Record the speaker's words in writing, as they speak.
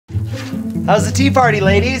How's the tea party,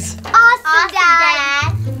 ladies? Awesome,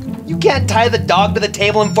 Dad. You can't tie the dog to the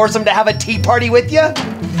table and force him to have a tea party with you?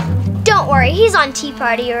 Don't worry, he's on tea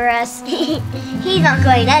party or us. He's not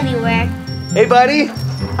going anywhere. Hey, buddy.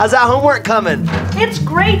 How's that homework coming? It's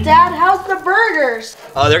great, Dad. How's the burgers?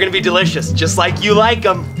 Oh, they're gonna be delicious, just like you like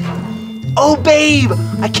them. Oh, babe,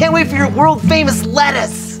 I can't wait for your world-famous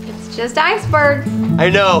lettuce. It's just iceberg. I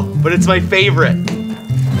know, but it's my favorite.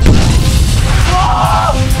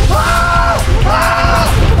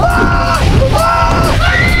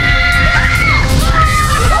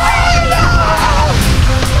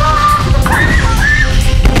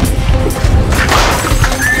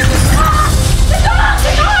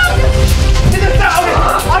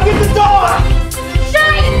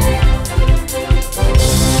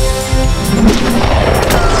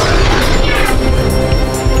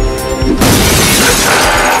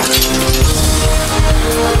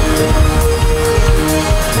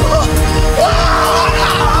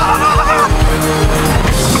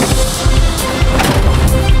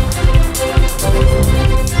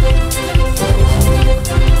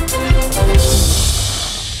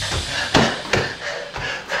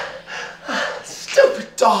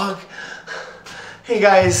 Dog. Hey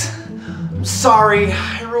guys, I'm sorry.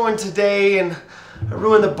 I ruined today and I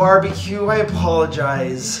ruined the barbecue. I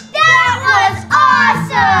apologize. That was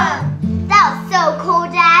awesome! That was so cool,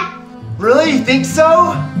 Dad. Really? You think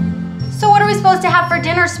so? So what are we supposed to have for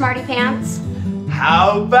dinner, Smarty Pants?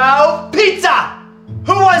 How about pizza?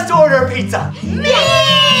 Who wants to order a pizza?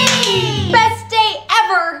 Me! Best day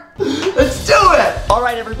ever! Let's do it! All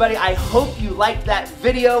right, everybody, I hope you liked that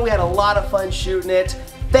video. We had a lot of fun shooting it.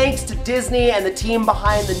 Thanks to Disney and the team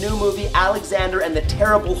behind the new movie, Alexander and the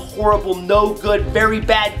Terrible, Horrible, No Good, Very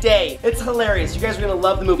Bad Day. It's hilarious. You guys are gonna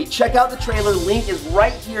love the movie. Check out the trailer. Link is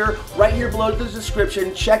right here below the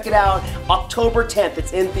description. Check it out. October 10th,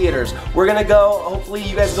 it's in theaters. We're gonna go, hopefully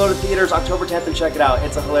you guys go to theaters October 10th and check it out.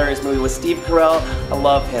 It's a hilarious movie with Steve Carell. I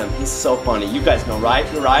love him. He's so funny. You guys know, right?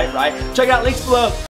 Right? Check it out, links below.